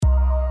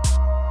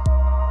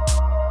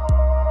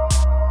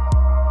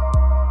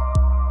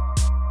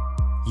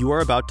You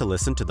are about to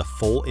listen to the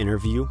full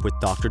interview with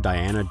Dr.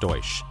 Diana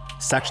Deutsch.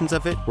 Sections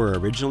of it were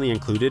originally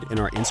included in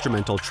our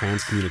instrumental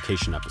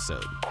transcommunication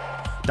episode.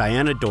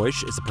 Diana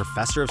Deutsch is a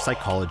professor of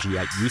psychology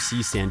at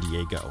UC San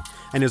Diego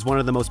and is one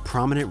of the most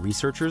prominent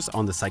researchers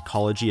on the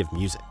psychology of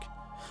music.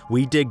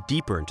 We dig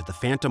deeper into the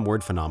phantom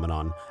word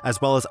phenomenon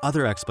as well as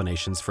other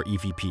explanations for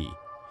EVP.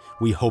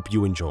 We hope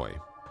you enjoy.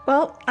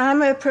 Well,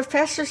 I'm a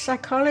professor of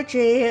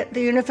psychology at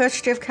the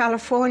University of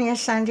California,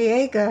 San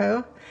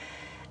Diego,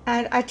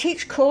 and I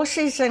teach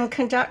courses and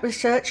conduct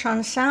research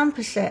on sound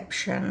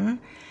perception.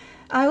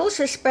 I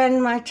also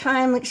spend my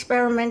time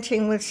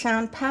experimenting with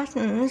sound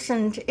patterns,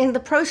 and in the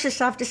process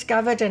I've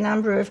discovered a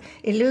number of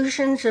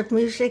illusions of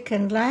music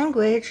and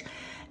language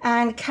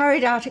and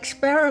carried out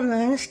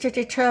experiments to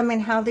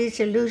determine how these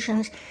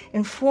illusions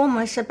inform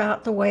us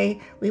about the way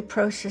we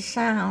process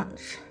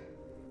sounds.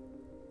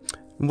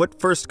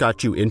 What first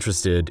got you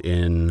interested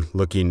in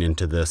looking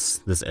into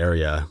this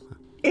area?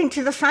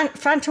 Into the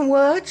phantom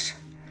words?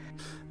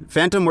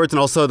 Phantom words and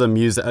also the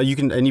music,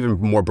 and even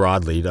more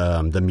broadly,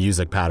 the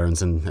music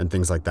patterns and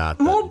things like that.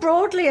 More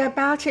broadly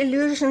about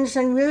illusions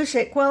and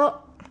music,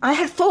 well, I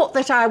had thought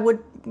that I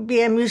would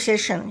be a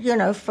musician,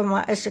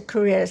 as a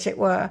career, as it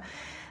were.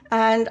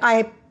 And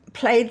I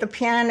played the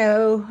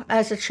piano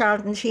as a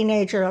child and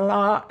teenager a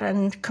lot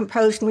and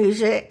composed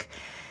music.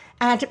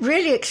 And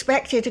really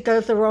expected to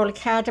go to the Royal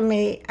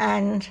Academy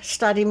and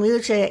study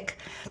music.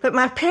 But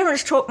my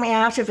parents talked me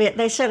out of it.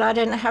 They said I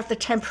didn't have the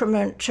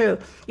temperament to,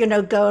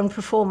 go and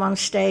perform on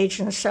stage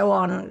and so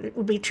on. It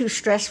would be too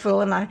stressful.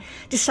 And I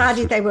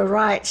decided they were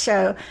right.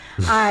 So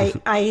I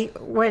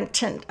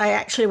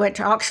actually went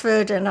to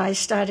Oxford and I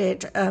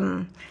studied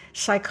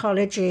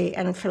psychology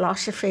and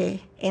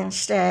philosophy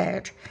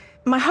instead.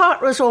 My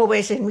heart was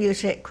always in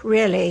music,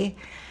 really.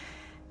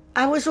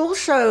 I was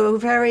also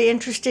very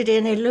interested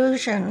in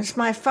illusions.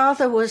 My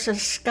father was a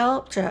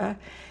sculptor,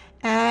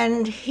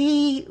 and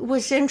he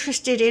was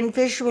interested in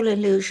visual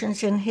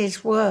illusions in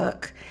his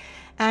work.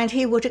 And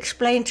he would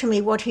explain to me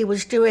what he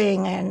was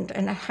doing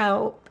and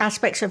how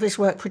aspects of his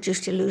work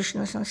produced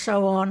illusions and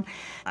so on.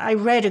 I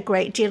read a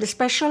great deal,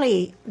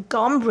 especially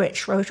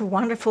Gombrich wrote a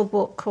wonderful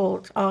book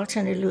called Art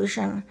and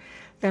Illusion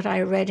that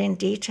I read in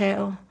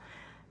detail.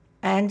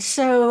 And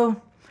so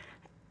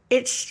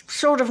it's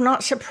sort of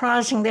not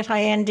surprising that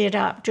I ended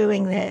up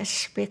doing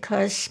this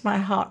because my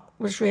heart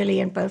was really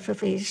in both of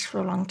these for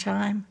a long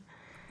time.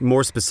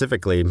 More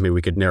specifically, maybe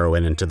we could narrow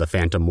in into the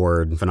phantom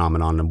word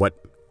phenomenon and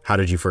how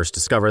did you first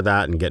discover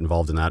that and get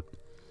involved in that?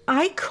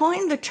 I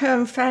coined the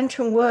term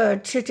phantom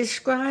word to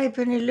describe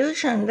an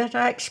illusion that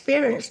I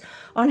experienced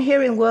on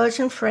hearing words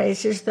and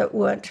phrases that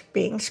weren't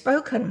being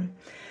spoken.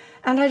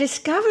 And I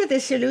discovered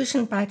this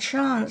illusion by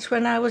chance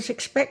when I was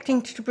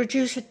expecting to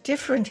produce a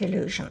different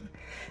illusion.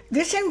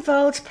 This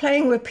involves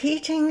playing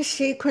repeating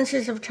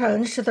sequences of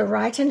tones to the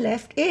right and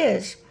left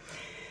ears.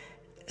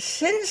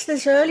 Since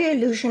this early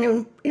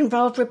illusion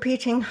involved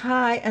repeating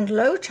high and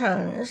low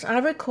tones, I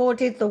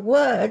recorded the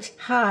words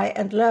high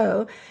and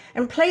low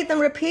and played them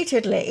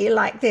repeatedly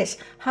like this: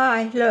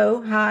 high,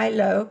 low,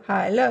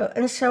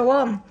 and so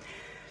on.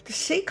 The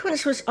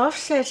sequence was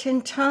offset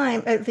in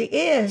time at the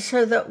ears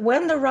so that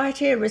when the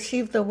right ear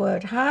received the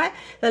word high,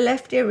 the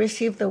left ear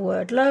received the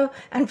word low,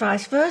 and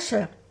vice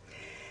versa.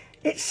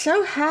 It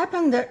so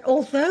happened that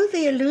although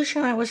the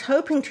illusion I was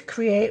hoping to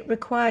create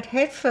required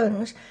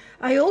headphones,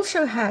 I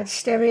also had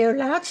stereo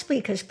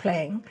loudspeakers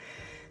playing.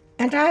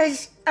 And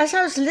as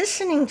I was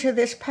listening to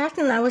this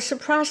pattern, I was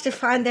surprised to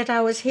find that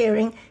I was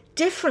hearing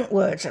different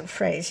words and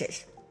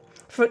phrases.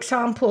 For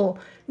example,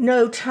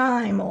 no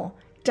time or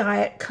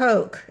Diet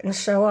Coke and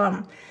so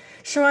on.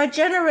 So I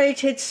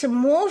generated some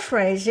more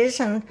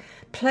phrases and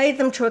played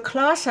them to a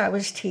class I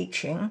was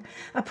teaching.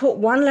 I put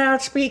one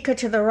loudspeaker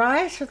to the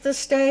right of the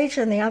stage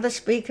and the other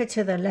speaker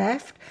to the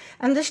left,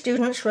 and the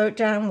students wrote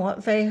down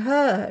what they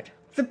heard.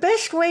 The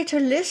best way to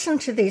listen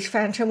to these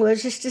phantom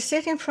words is to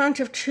sit in front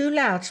of two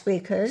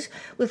loudspeakers,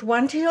 with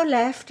one to your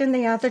left and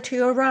the other to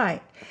your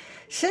right.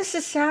 Since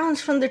the sounds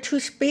from the two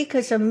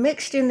speakers are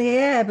mixed in the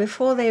air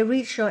before they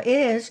reach your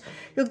ears,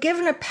 you're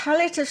given a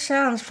palette of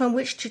sounds from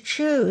which to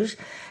choose,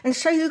 and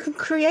so you can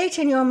create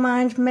in your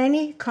mind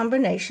many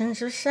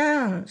combinations of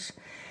sounds.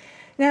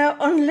 Now,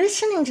 on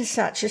listening to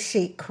such a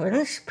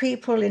sequence,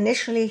 people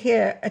initially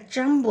hear a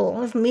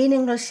jumble of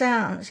meaningless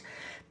sounds,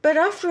 but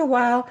after a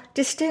while,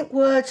 distinct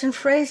words and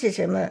phrases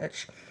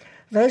emerge.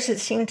 Those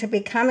that seem to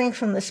be coming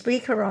from the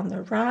speaker on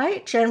the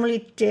right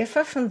generally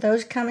differ from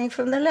those coming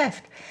from the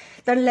left.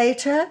 Then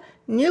later,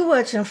 new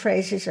words and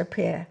phrases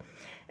appear.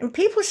 And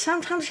people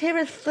sometimes hear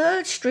a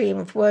third stream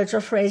of words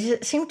or phrases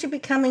that seem to be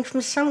coming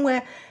from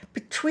somewhere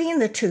between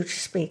the two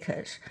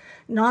speakers.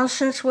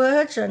 Nonsense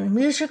words and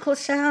musical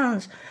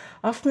sounds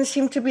often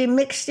seem to be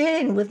mixed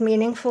in with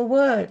meaningful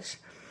words.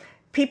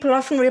 People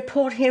often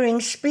report hearing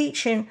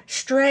speech in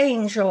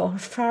strange or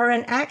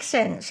foreign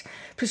accents.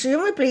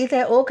 Presumably,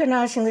 they're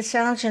organizing the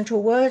sounds into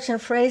words and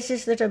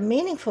phrases that are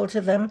meaningful to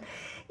them,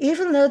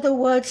 even though the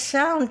words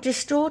sound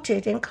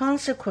distorted in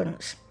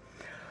consequence.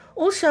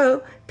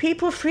 Also,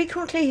 people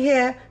frequently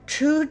hear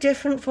two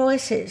different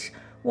voices,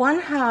 one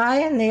high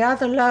and the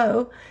other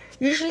low,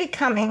 usually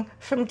coming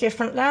from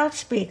different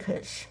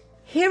loudspeakers.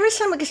 Here are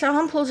some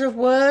examples of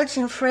words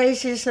and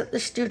phrases that the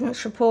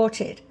students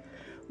reported.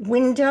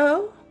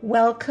 Window,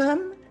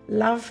 welcome,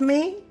 love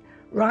me,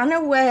 run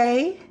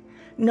away,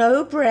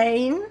 no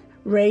brain,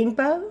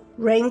 rainbow,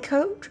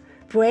 raincoat,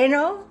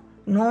 bueno,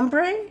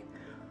 nombre,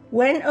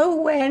 when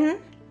oh when,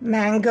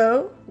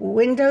 mango,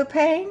 window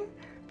pane,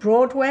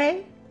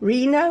 Broadway,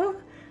 Reno,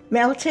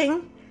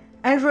 melting,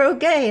 and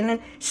Rogaine.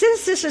 And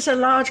since this is a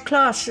large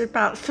class,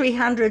 about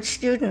 300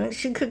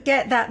 students, you could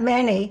get that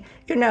many,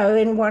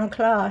 in one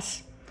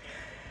class.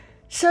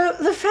 So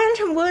the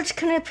phantom words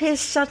can appear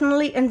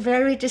suddenly and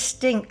very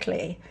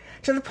distinctly,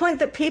 to the point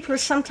that people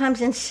have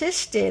sometimes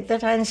insisted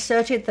that I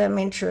inserted them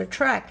into a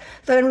track,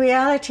 though in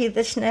reality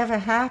this never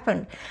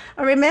happened.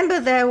 I remember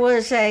there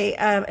was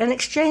an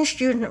exchange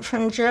student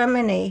from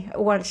Germany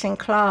once in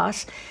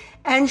class,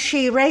 and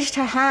she raised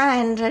her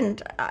hand,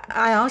 and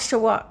I asked her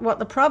what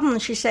the problem,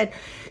 and she said,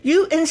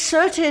 "You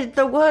inserted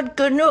the word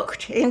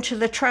genug into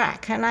the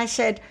track." And I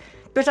said,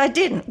 "But I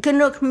didn't.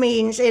 Genug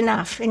means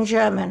enough in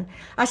German."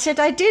 I said,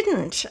 "I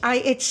didn't.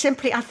 I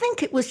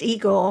think it was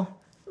Igor,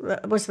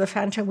 was the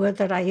phantom word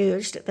that I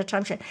used at the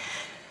time."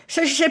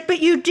 So she said, "But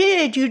you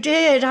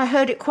did. I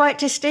heard it quite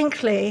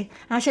distinctly."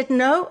 And I said,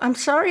 "No, I'm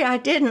sorry, I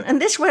didn't." And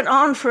this went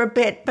on for a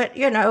bit, but,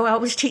 I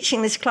was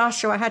teaching this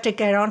class, so I had to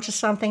get on to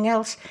something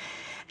else.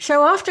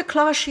 So after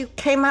class, she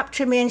came up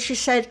to me and she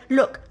said,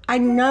 "Look, I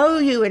know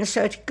you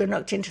inserted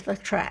genug into the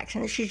track."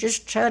 And she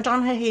just turned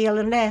on her heel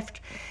and left.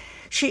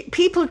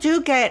 People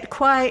do get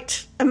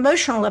quite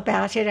emotional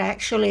about it,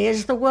 actually,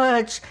 as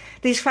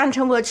these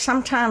phantom words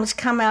sometimes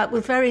come out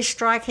with very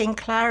striking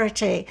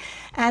clarity,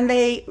 and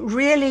they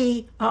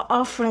really are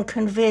often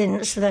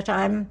convinced that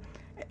I'm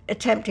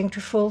attempting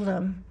to fool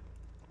them.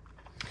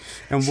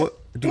 And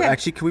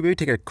actually, can we maybe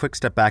take a quick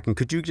step back, and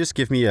could you just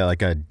give me a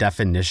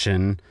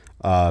definition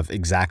of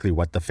exactly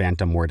what the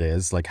phantom word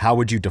is? Like, how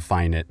would you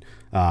define it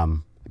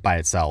by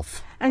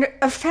itself? And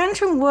a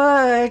phantom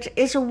word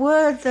is a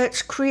word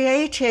that's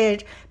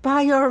created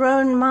by your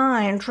own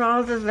mind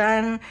rather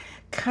than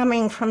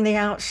coming from the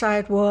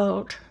outside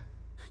world.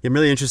 I'm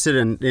really interested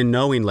in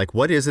knowing,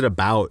 what is it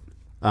about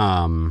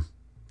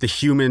the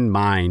human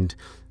mind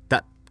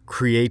that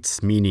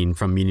creates meaning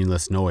from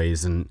meaningless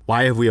noise, and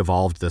why have we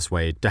evolved this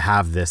way to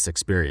have this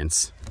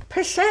experience?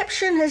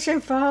 Perception has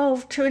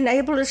evolved to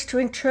enable us to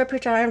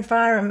interpret our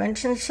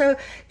environment and so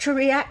to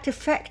react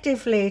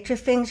effectively to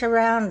things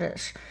around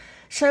us.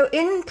 So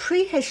in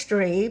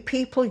prehistory,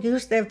 people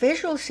used their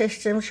visual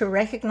systems to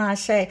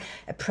recognize, say,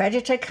 a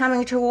predator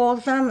coming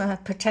toward them, a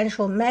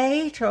potential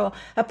mate, or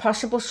a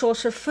possible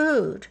source of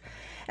food.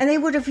 And they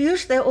would have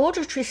used their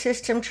auditory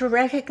system to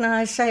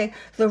recognize, say,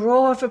 the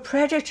roar of a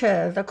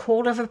predator, the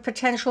call of a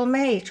potential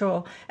mate,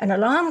 or an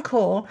alarm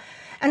call,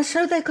 and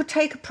so they could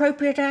take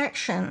appropriate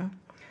action.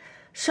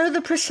 So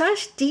the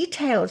precise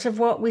details of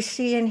what we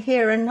see and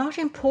hear are not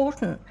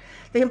important.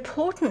 The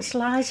importance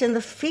lies in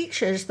the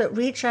features that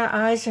reach our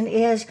eyes and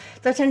ears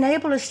that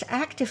enable us to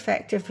act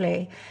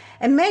effectively.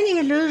 And many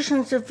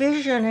illusions of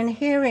vision and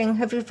hearing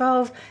have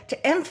evolved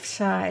to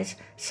emphasize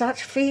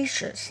such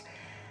features.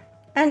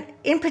 And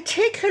in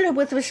particular,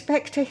 with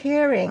respect to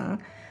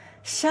hearing,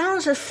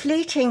 sounds are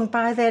fleeting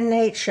by their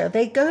nature.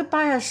 They go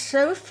by us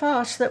so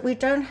fast that we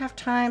don't have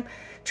time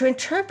to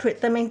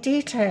interpret them in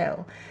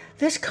detail.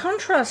 This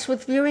contrasts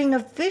with viewing a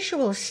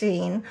visual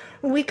scene,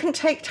 where we can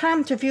take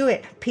time to view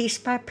it piece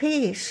by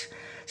piece.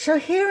 So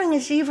hearing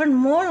is even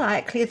more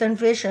likely than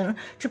vision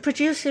to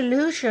produce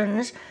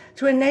illusions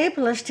to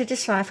enable us to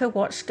decipher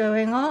what's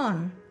going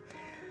on.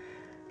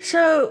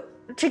 So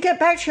to get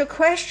back to your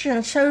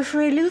question, so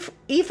for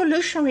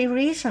evolutionary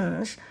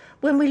reasons,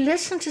 when we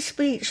listen to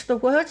speech, the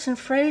words and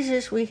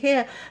phrases we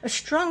hear are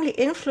strongly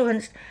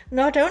influenced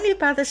not only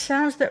by the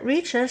sounds that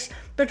reach us,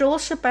 but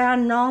also by our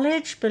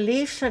knowledge,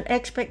 beliefs, and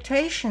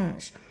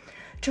expectations.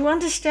 To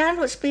understand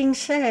what's being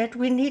said,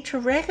 we need to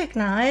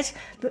recognize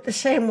that the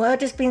same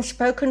word has been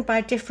spoken by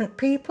different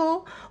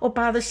people or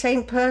by the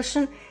same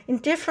person in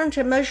different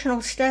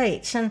emotional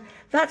states, and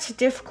that's a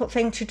difficult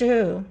thing to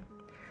do.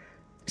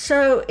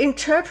 So,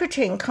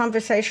 interpreting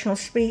conversational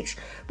speech,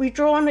 we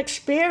draw on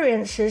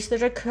experiences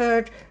that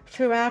occurred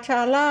throughout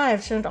our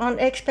lives and on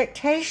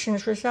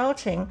expectations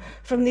resulting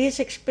from these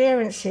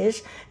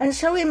experiences, and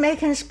so we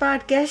make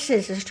inspired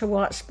guesses as to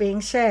what's being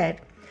said.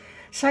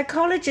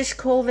 Psychologists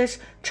call this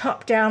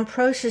top-down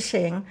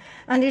processing,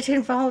 and it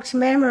involves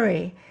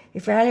memory,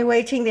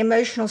 evaluating the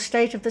emotional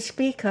state of the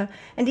speaker,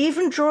 and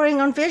even drawing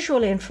on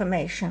visual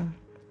information.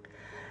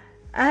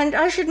 And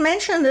I should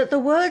mention that the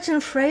words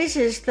and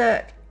phrases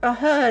that are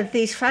heard,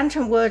 these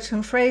phantom words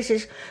and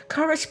phrases,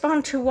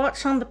 correspond to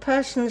what's on the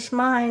person's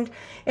mind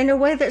in a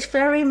way that's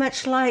very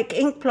much like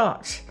ink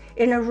blots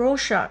in a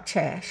Rorschach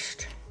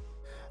test.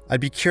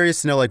 I'd be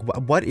curious to know,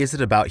 what is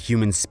it about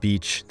human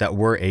speech that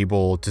we're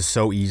able to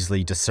so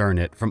easily discern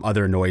it from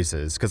other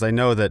noises? Because I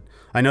know that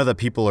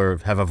people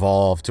have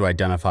evolved to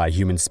identify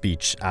human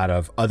speech out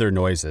of other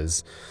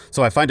noises.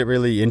 So I find it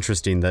really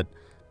interesting that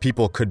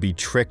people could be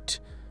tricked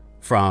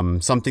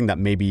from something that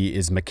maybe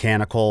is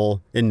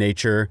mechanical in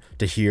nature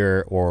to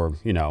hear, or,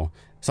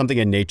 something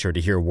in nature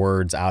to hear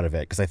words out of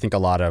it? Because I think a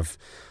lot of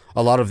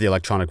the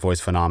electronic voice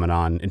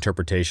phenomenon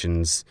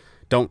interpretations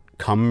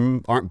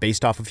aren't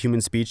based off of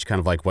human speech, kind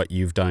of like what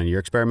you've done in your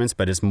experiments,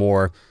 but it's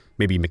more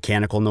maybe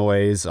mechanical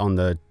noise on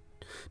the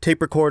tape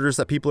recorders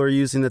that people are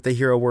using that they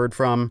hear a word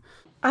from.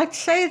 I'd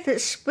say that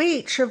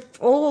speech of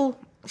all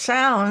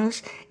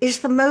sounds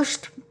is the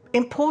most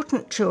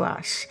important to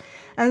us,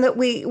 and that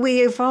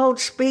we evolved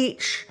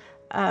speech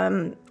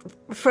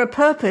for a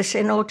purpose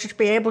in order to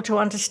be able to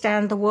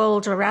understand the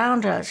world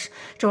around us,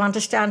 to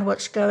understand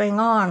what's going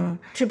on,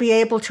 to be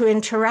able to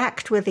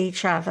interact with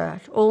each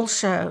other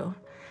also.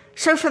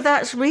 So for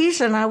that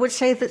reason, I would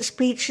say that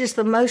speech is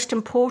the most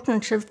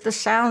important of the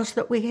sounds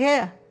that we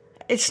hear.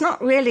 It's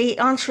not really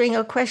answering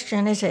your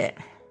question, is it?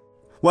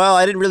 Well,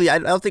 I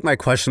don't think my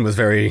question was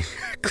very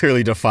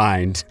clearly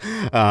defined.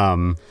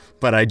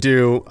 But I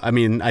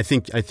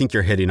think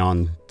you're hitting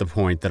on the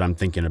point that I'm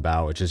thinking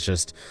about, which is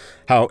just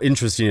how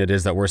interesting it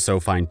is that we're so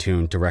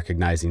fine-tuned to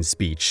recognizing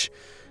speech,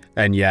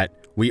 and yet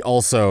we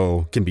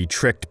also can be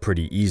tricked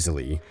pretty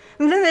easily.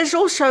 And then there's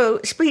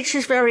also, speech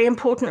is very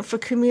important for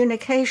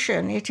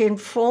communication. It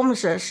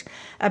informs us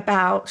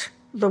about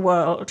the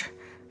world,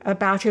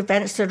 about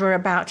events that are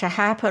about to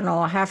happen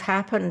or have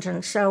happened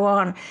and so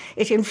on.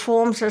 It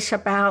informs us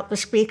about the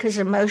speaker's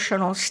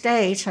emotional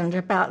state and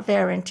about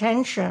their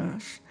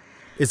intentions.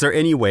 Is there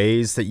any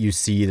ways that you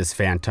see this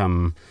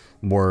phantom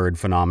word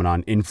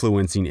phenomenon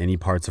influencing any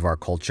parts of our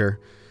culture?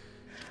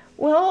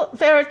 Well,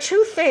 there are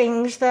two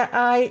things that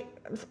I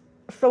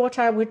thought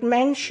I would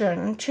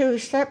mention, two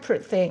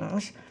separate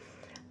things.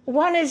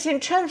 One is in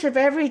terms of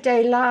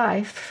everyday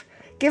life.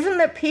 Given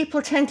that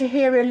people tend to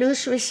hear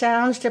illusory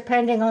sounds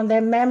depending on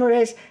their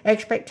memories,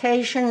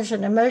 expectations,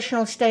 and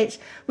emotional states,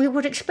 we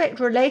would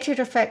expect related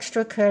effects to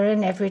occur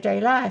in everyday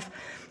life.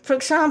 For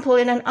example,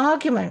 in an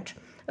argument,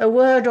 a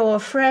word or a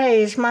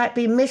phrase might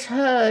be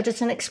misheard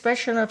as an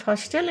expression of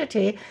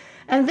hostility,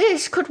 and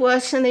this could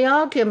worsen the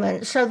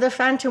argument, so the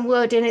phantom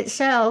word in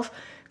itself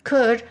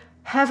could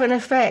have an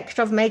effect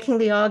of making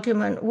the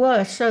argument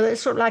worse. So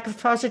it's sort of like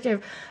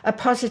a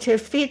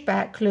positive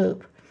feedback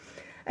loop.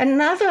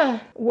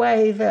 Another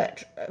way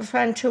that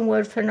phantom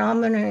word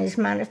phenomenon is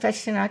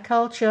manifest in our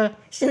culture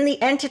is in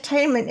the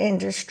entertainment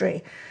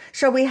industry.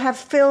 So we have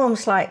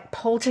films like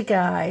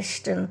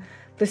Poltergeist and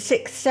The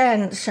Sixth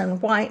Sense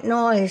and White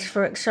Noise,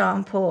 for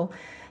example.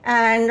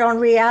 And on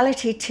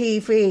reality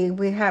TV,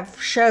 we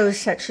have shows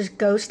such as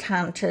Ghost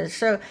Hunters.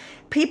 So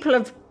people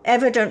have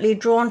evidently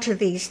drawn to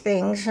these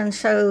things, and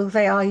so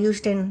they are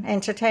used in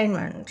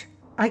entertainment.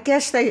 I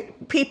guess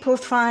people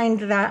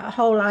find that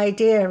whole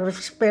idea of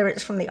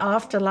spirits from the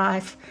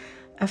afterlife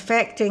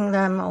affecting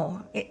them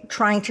or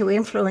trying to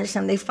influence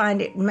them. They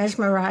find it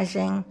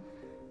mesmerizing.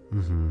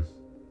 Mm-hmm.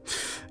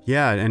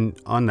 Yeah, and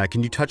on that,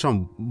 can you touch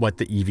on what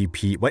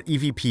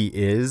EVP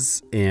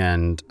is?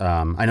 And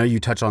I know you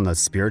touch on the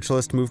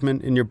spiritualist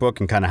movement in your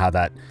book and kind of how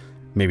that,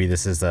 maybe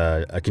this is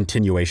a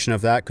continuation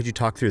of that. Could you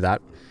talk through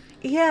that?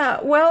 Yeah,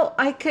 well,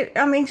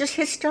 just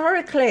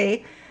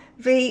historically,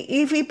 the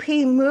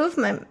EVP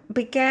movement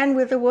began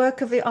with the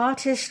work of the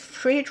artist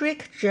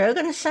Friedrich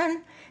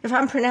Jürgensen, if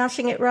I'm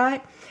pronouncing it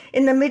right,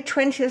 in the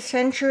mid-20th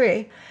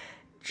century.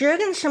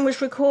 Jürgensen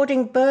was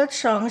recording bird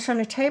songs on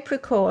a tape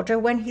recorder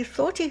when he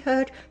thought he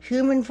heard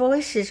human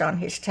voices on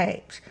his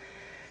tapes.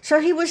 So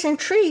he was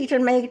intrigued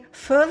and made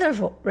further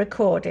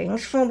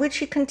recordings from which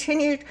he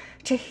continued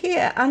to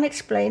hear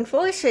unexplained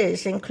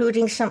voices,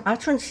 including some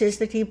utterances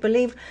that he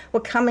believed were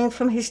coming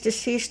from his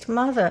deceased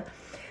mother.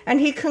 And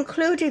he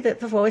concluded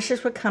that the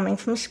voices were coming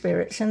from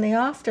spirits in the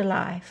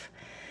afterlife.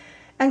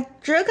 And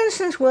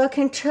Jürgensen's work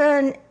in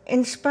turn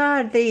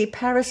inspired the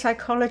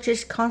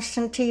parapsychologist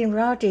Konstantin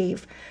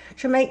Raudive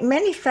to make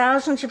many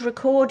thousands of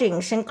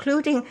recordings,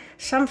 including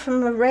some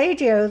from a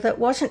radio that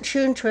wasn't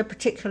tuned to a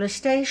particular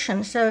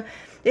station, so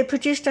it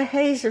produced a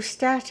haze of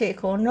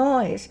static or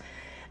noise.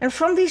 And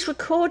from these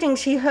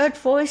recordings, he heard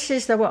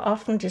voices that were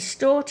often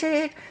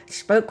distorted,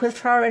 spoke with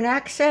foreign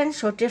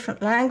accents or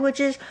different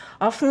languages,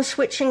 often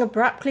switching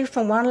abruptly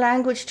from one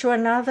language to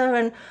another,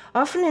 and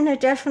often in a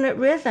definite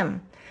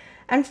rhythm.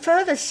 And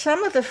further,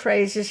 some of the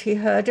phrases he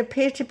heard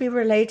appeared to be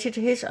related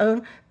to his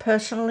own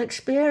personal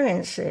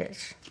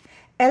experiences.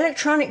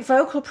 Electronic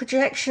vocal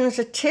projections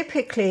are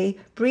typically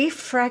brief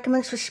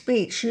fragments of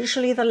speech,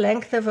 usually the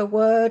length of a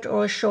word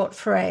or a short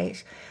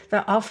phrase.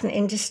 They're often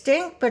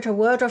indistinct, but a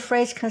word or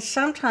phrase can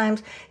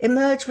sometimes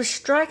emerge with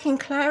striking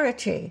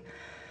clarity.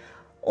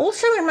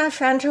 Also in my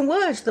phantom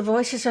words, the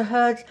voices are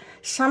heard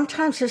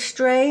sometimes as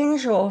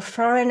strange or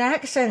foreign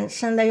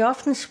accents, and they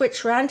often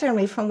switch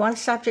randomly from one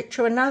subject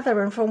to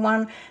another and from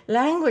one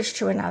language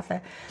to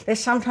another. They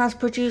sometimes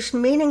produce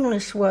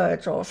meaningless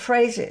words or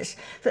phrases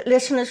that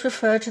listeners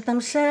refer to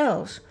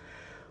themselves.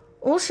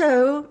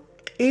 Also,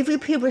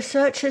 EVP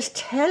researchers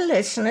tell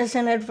listeners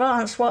in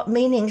advance what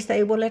meanings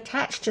they will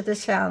attach to the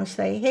sounds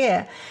they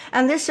hear,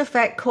 and this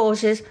effect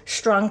causes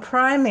strong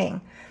priming.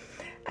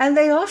 And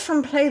they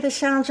often play the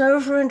sounds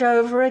over and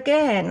over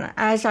again,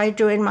 as I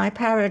do in my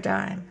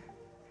paradigm.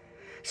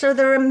 So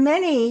there are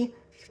many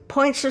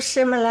points of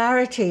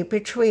similarity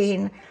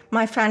between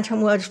my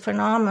phantom words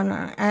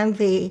phenomena and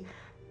the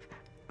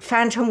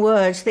phantom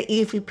words the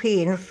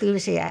EVP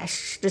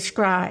enthusiasts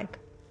describe.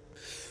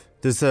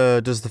 Does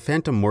the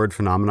phantom word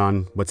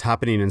phenomenon, what's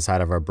happening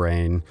inside of our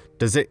brain,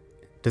 does it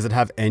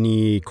have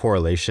any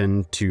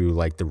correlation to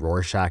like the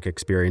Rorschach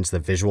experience, the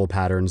visual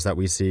patterns that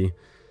we see?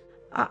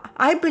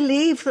 I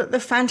believe that the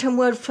phantom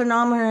word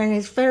phenomenon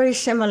is very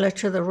similar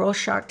to the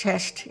Rorschach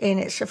test in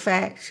its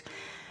effects,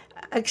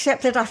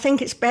 except that I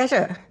think it's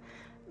better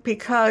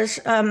because,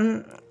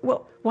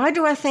 why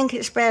do I think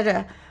it's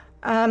better?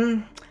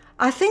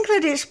 I think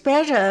that it's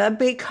better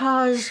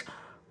because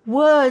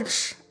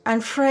words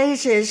and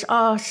phrases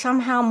are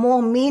somehow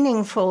more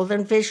meaningful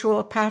than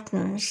visual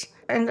patterns.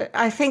 And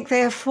I think,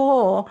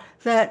 therefore,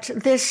 that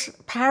this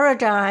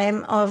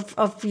paradigm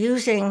of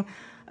using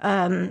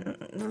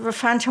the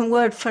phantom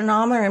word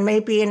phenomenon,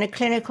 maybe in a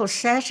clinical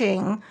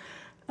setting,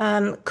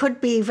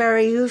 could be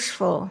very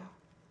useful.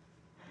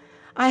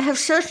 I have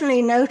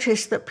certainly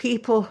noticed that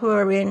people who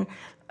are in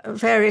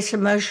various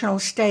emotional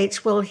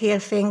states will hear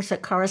things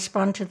that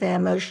correspond to their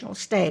emotional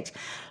states,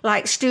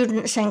 like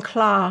students in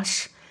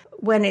class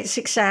when it's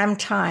exam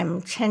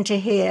time tend to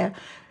hear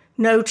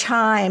no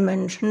time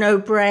and no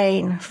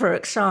brain, for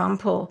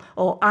example,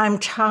 or I'm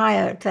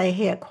tired, they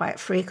hear quite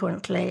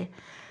frequently.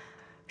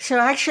 So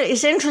actually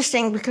it's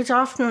interesting because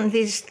often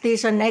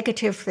these are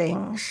negative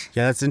things.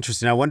 Yeah, that's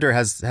interesting. I wonder,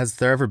 has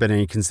there ever been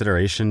any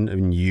consideration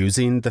in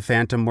using the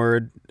phantom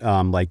word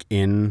like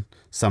in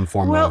some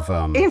form of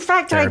in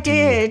fact, therapy?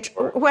 I did.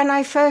 When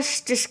I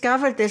first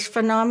discovered this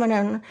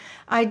phenomenon,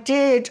 I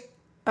did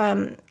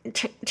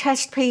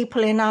test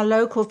people in our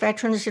local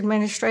Veterans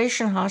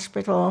Administration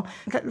hospital.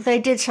 They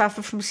did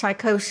suffer from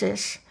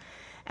psychosis.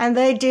 And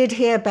they did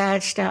hear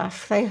bad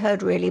stuff. They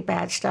heard really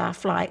bad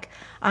stuff like,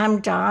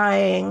 I'm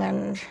dying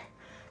and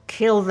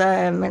kill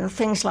them and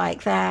things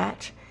like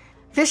that.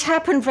 This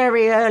happened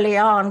very early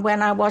on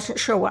when I wasn't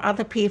sure what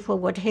other people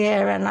would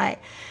hear. And I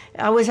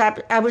was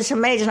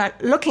amazed. And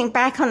looking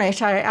back on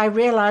it, I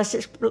realized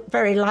it's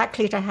very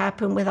likely to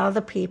happen with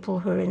other people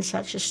who are in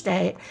such a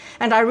state.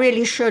 And I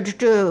really should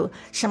do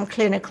some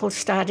clinical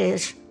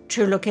studies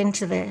to look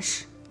into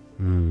this.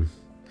 I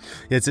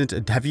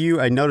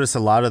noticed a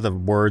lot of the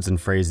words and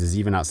phrases,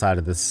 even outside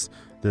of this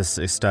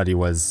study,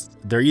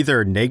 they're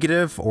either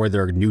negative or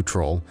they're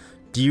neutral.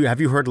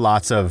 Have you heard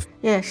lots of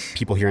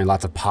people hearing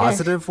lots of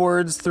positive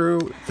words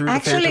through the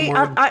phantom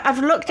word? I've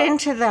looked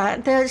into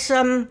that. There's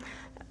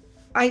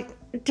I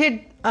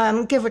did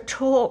give a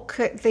talk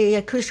at the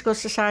Acoustical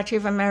Society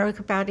of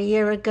America about a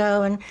year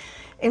ago, and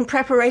in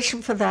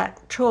preparation for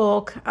that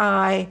talk,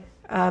 I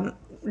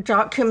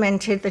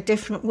documented the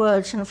different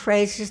words and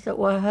phrases that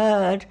were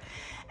heard.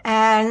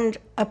 And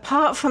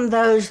apart from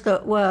those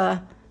that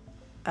were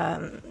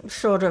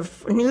sort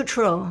of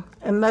neutral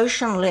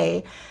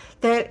emotionally,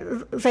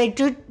 they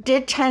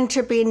did tend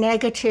to be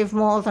negative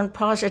more than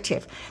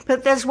positive.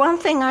 But there's one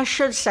thing I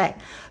should say.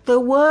 The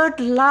word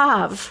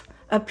love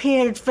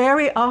appeared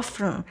very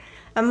often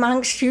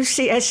amongst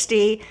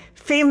UCSD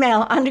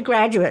female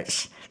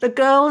undergraduates. The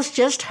girls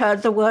just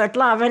heard the word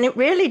love, and it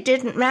really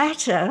didn't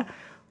matter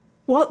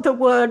what the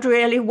word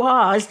really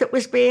was that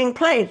was being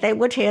played. They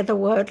would hear the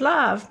word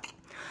love.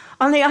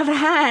 On the other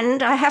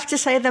hand, I have to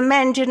say the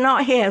men did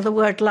not hear the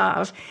word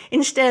love.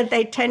 Instead,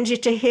 they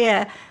tended to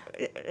hear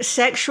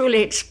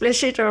sexually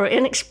explicit or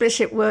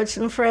inexplicit words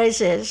and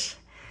phrases.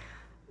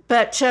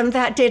 But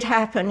that did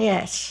happen,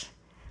 yes.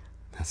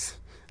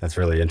 That's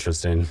really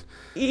interesting.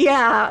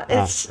 Yeah,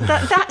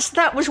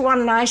 that was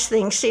one nice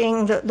thing,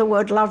 seeing the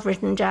word love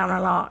written down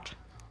a lot.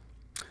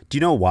 Do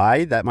you know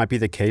why that might be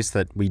the case,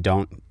 that we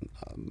don't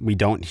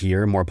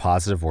hear more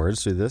positive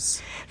words through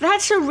this?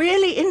 That's a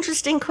really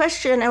interesting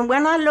question. And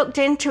when I looked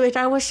into it,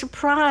 I was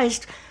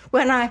surprised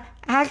when I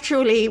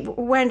actually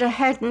went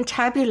ahead and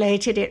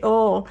tabulated it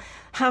all,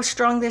 how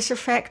strong this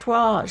effect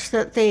was.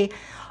 That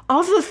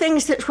of the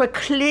things that were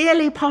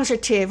clearly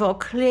positive or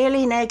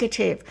clearly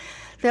negative,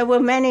 there were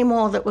many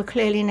more that were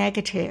clearly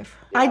negative.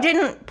 I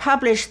didn't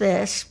publish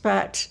this,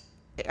 but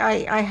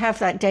I have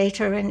that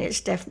data and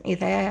it's definitely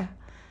there.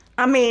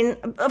 I mean,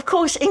 of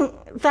course,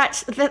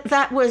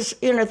 that was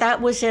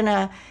in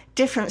a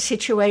different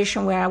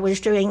situation where I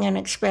was doing an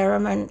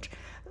experiment,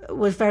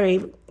 was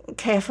very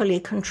carefully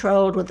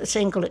controlled with a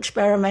single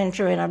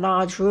experimenter in a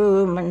large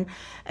room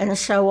and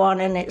so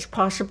on, and it's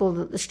possible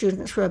that the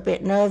students were a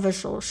bit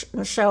nervous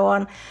and so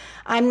on.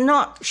 I'm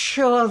not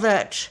sure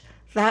that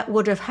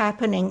would have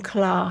happened in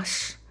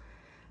class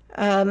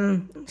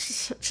to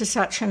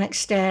such an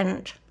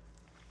extent.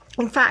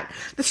 In fact,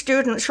 the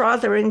students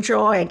rather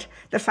enjoyed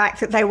the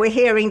fact that they were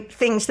hearing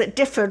things that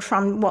differed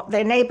from what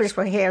their neighbors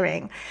were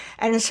hearing.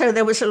 And so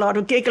there was a lot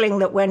of giggling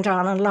that went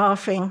on and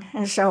laughing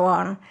and so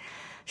on.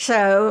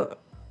 So,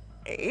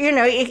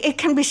 it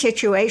can be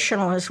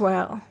situational as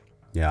well.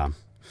 Yeah.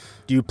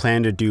 Do you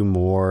plan to do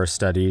more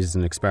studies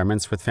and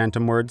experiments with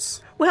phantom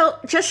words? Well,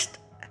 just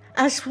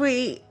as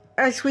we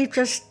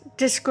just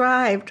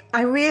described,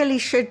 I really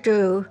should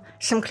do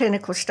some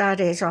clinical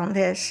studies on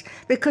this,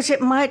 because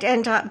it might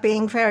end up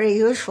being very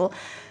useful.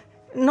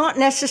 Not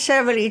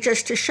necessarily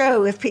just to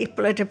show if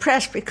people are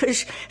depressed,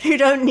 because you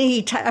don't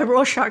need a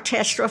Rorschach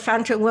test or a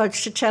phantom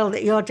words to tell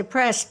that you're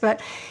depressed,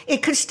 but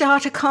it could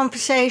start a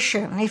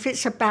conversation if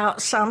it's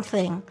about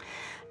something.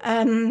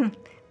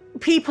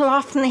 People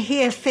often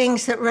hear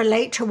things that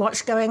relate to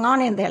what's going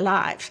on in their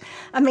lives.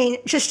 I mean,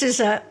 just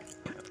as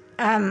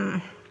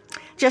an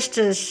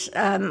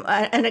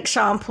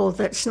example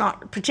that's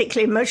not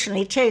particularly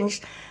emotionally tinged,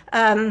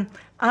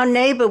 our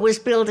neighbor was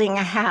building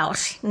a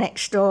house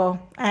next door,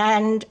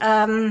 and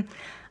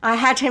I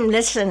had him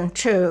listen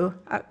to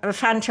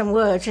phantom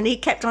words, and he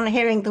kept on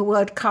hearing the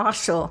word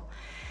castle.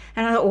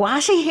 And I thought, why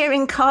is he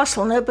hearing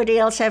castle? Nobody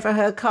else ever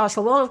heard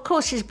castle. Well, of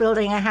course he's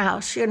building a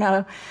house, you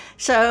know.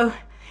 So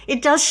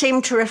it does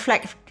seem to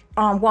reflect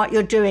on what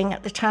you're doing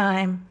at the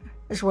time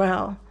as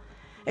well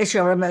as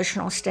your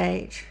emotional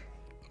state.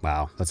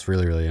 Wow, that's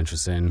really, really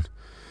interesting.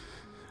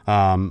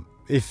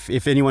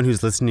 If anyone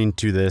who's listening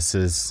to this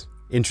is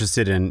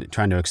interested in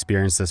trying to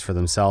experience this for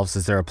themselves,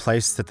 is there a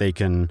place that they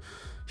can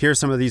hear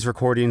some of these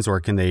recordings, or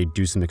can they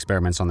do some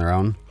experiments on their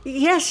own?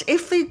 Yes,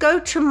 if they go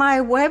to my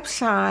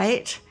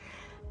website,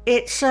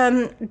 it's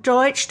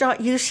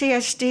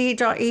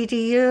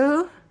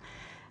deutsch.ucsd.edu,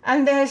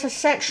 and there's a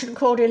section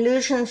called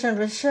Illusions and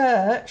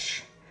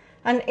Research,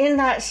 and in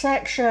that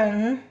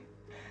section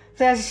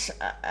there's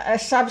a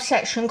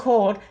subsection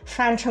called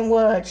Phantom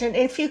Words, and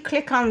if you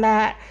click on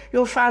that,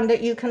 you'll find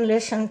that you can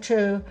listen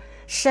to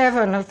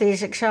 7 of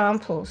these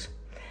examples.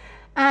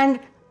 And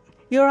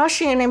you're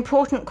asking an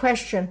important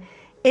question.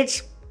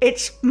 It's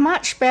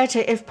much better,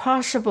 if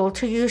possible,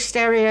 to use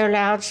stereo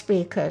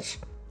loudspeakers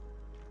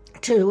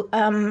to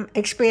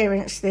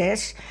experience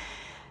this.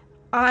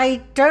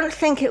 I don't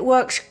think it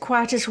works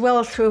quite as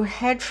well through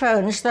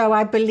headphones, though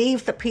I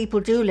believe that people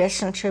do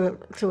listen to it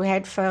through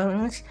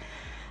headphones.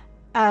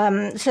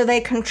 So they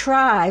can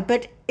try,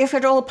 but if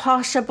at all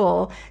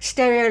possible,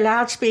 stereo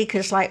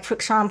loudspeakers, like, for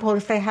example,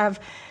 if they have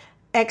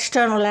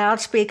external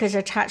loudspeakers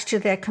attached to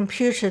their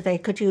computer, they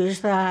could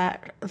use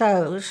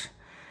those.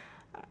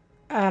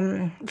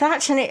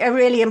 That's a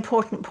really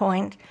important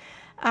point.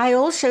 I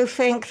also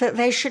think that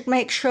they should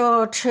make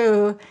sure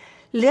to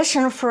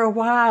listen for a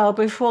while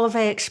before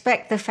they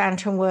expect the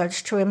phantom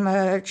words to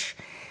emerge.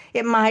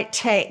 It might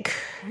take,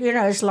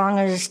 as long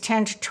as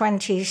 10 to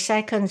 20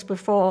 seconds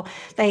before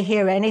they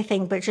hear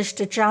anything but just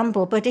a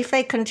jumble. But if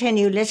they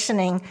continue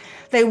listening,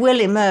 they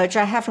will emerge.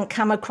 I haven't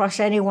come across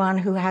anyone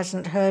who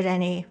hasn't heard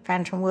any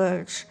phantom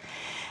words.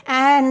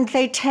 And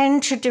they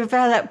tend to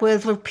develop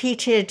with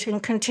repeated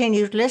and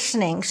continued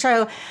listening.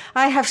 So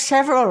I have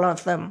several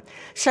of them.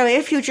 So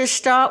if you just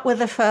start with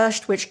the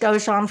first, which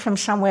goes on from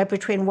somewhere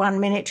between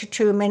 1 minute to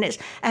 2 minutes,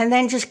 and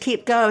then just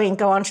keep going,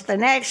 go on to the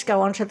next,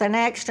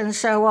 and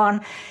so on,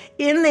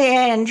 in the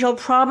end, you'll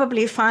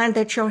probably find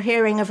that you're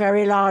hearing a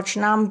very large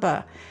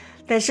number.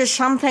 There's just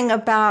something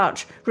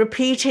about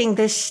repeating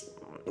this,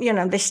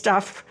 this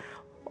stuff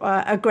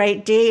a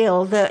great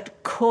deal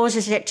that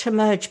causes it to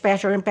merge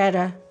better and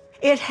better.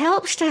 It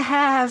helps to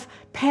have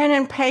pen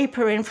and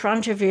paper in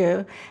front of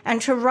you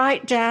and to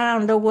write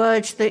down the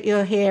words that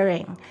you're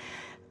hearing.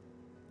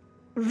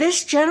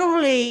 This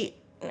generally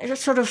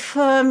sort of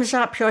firms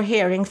up your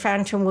hearing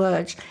phantom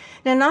words.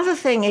 And another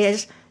thing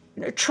is,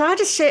 try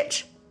to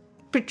sit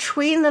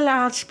between the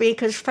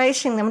loudspeakers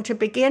facing them to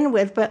begin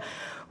with, but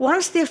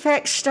once the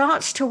effect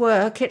starts to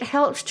work, it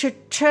helps to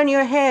turn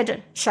your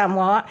head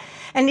somewhat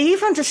and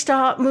even to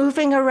start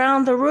moving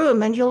around the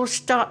room, and you'll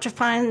start to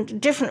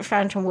find different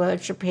phantom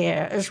words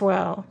appear as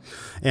well.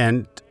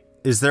 And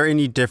is there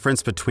any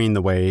difference between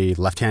the way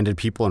left-handed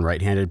people and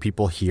right-handed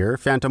people hear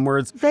phantom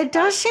words? There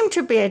does seem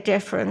to be a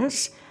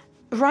difference.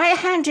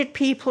 Right-handed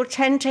people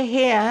tend to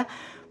hear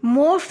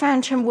more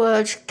phantom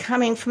words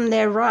coming from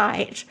their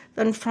right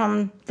than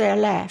from their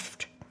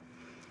left.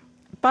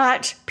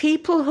 But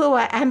people who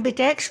are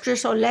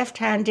ambidextrous or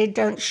left-handed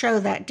don't show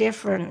that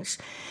difference.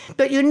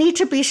 But you need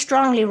to be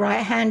strongly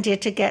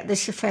right-handed to get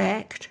this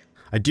effect.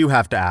 I do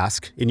have to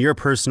ask, in your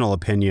personal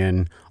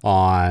opinion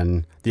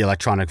on the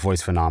electronic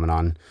voice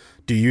phenomenon,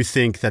 do you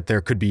think that there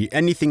could be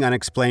anything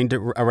unexplained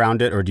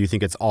around it, or do you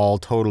think it's all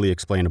totally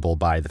explainable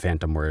by the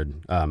phantom word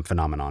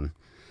phenomenon?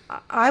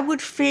 I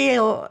would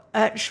feel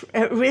at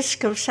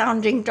risk of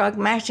sounding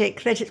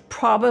dogmatic that it's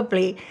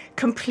probably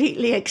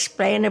completely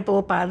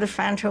explainable by the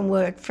phantom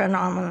word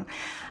phenomenon,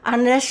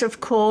 unless, of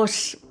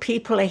course,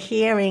 people are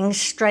hearing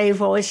stray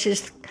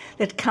voices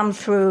that come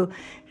through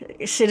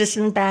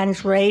citizen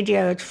bands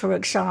radio, for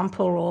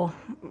example, or,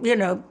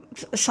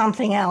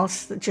 something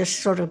else that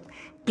just sort of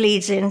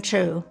bleeds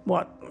into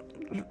what,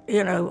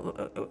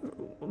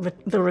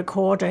 the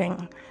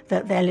recording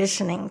that they're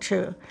listening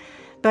to.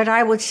 But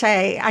I would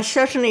say I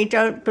certainly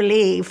don't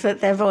believe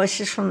that they're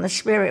voices from the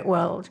spirit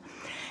world.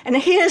 And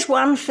here's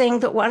one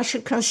thing that one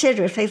should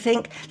consider if they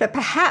think that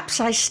perhaps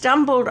I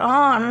stumbled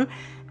on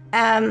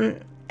a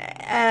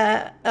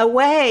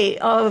way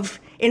of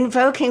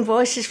invoking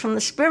voices from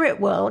the spirit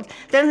world,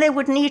 then they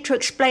would need to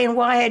explain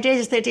why it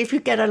is that if you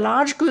get a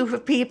large group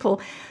of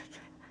people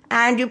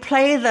and you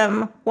play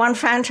them one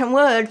phantom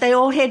word, they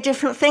all hear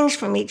different things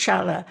from each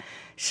other.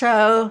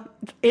 So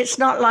it's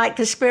not like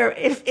the spirit.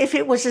 If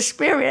it was a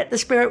spirit, the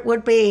spirit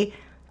would be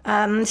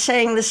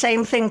saying the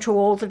same thing to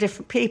all the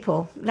different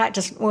people. That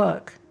doesn't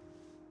work.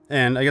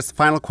 And I guess the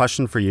final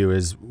question for you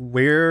is,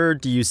 where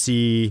do you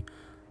see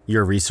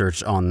your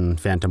research on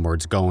phantom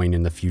words going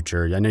in the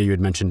future? I know you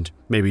had mentioned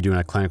maybe doing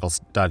a clinical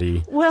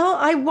study. Well,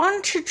 I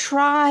want to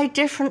try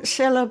different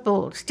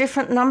syllables,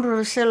 different number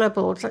of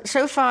syllables.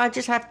 So far, I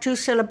just have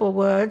 2-syllable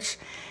words,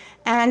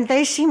 and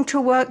they seem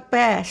to work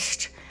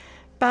best.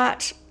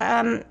 But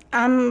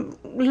I'm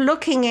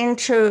looking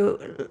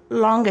into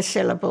longer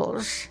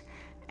syllables,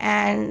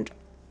 and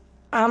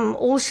I'm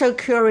also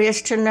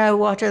curious to know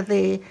what are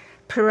the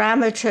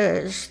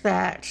parameters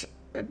that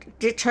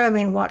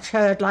determine what's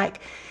heard.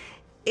 Like,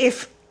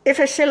 if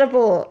a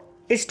syllable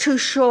is too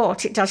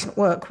short, it doesn't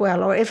work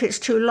well, or if it's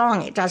too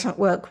long, it doesn't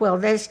work well.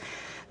 There's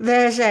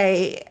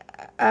a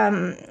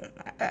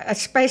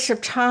space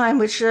of time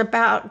which is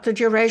about the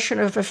duration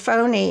of a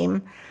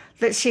phoneme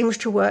that seems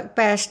to work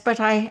best, but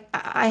I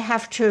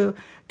have to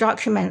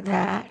document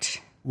that.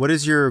 What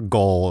is your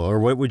goal, or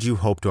what would you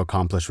hope to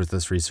accomplish with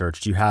this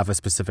research? Do you have a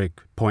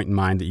specific point in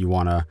mind that you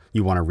wanna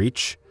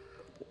reach?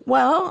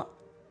 Well,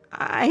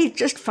 I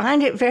just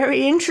find it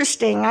very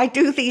interesting. I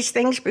do these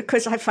things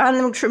because I find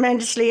them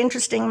tremendously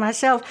interesting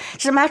myself.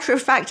 As a matter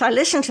of fact, I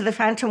listen to the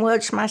phantom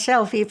words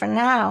myself even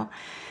now,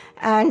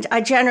 and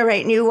I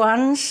generate new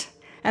ones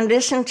and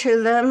listen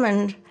to them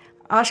and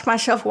ask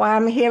myself why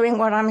I'm hearing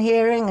what I'm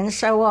hearing and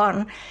so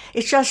on.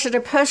 It's just at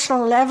a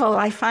personal level,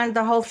 I find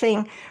the whole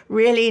thing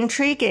really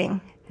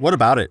intriguing. What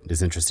about it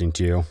is interesting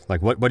to you?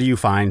 Like, what do you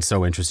find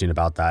so interesting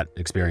about that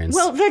experience?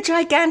 Well, they're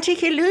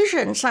gigantic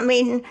illusions. I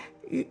mean,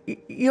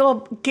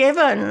 you're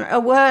given a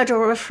word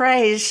or a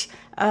phrase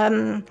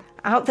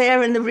out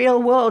there in the real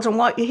world, and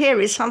what you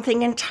hear is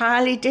something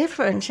entirely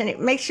different, and it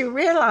makes you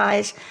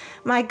realize,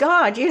 my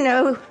God,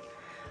 you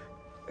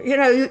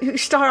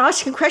start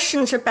asking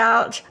questions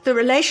about the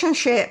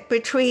relationship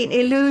between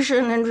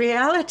illusion and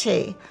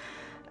reality.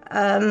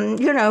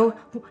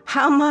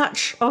 How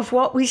much of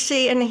what we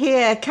see and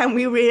hear can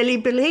we really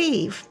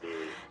believe?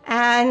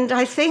 And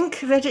I think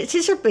that it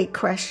is a big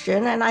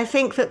question, and I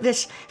think that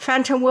this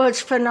phantom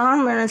words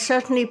phenomenon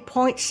certainly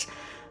points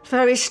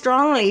very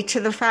strongly to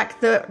the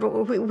fact that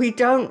we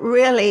don't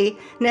really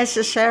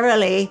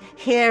necessarily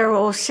hear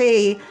or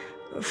see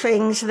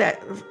things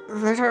that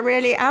are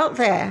really out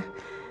there.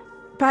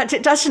 But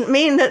it doesn't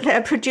mean that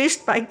they're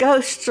produced by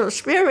ghosts or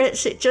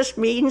spirits. It just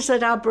means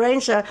that our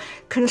brains are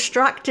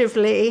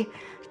constructively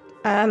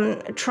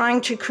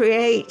trying to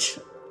create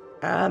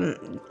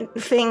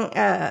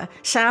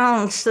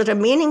sounds that are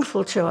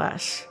meaningful to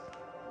us.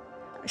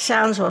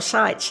 Sounds or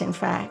sights, in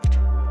fact.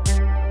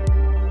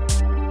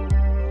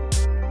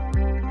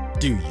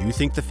 Do you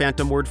think the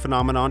phantom word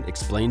phenomenon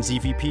explains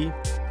EVP?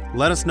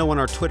 Let us know on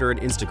our Twitter and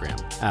Instagram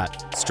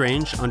at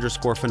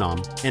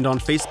 @strange_phenom and on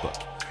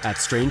Facebook at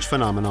Strange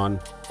Phenomenon,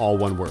 all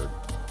one word.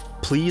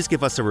 Please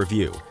give us a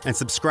review and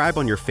subscribe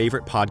on your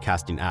favorite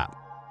podcasting app.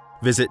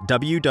 Visit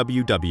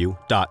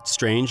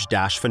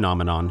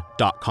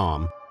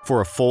www.strange-phenomenon.com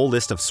for a full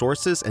list of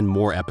sources and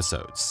more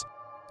episodes.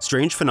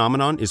 Strange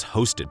Phenomenon is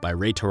hosted by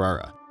Ray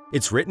Tarara.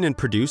 It's written and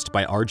produced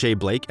by RJ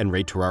Blake and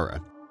Ray Tarara.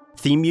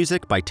 Theme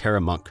music by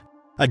Tara Monk.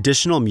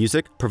 Additional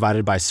music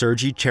provided by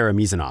Sergei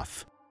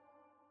Cheremizanov.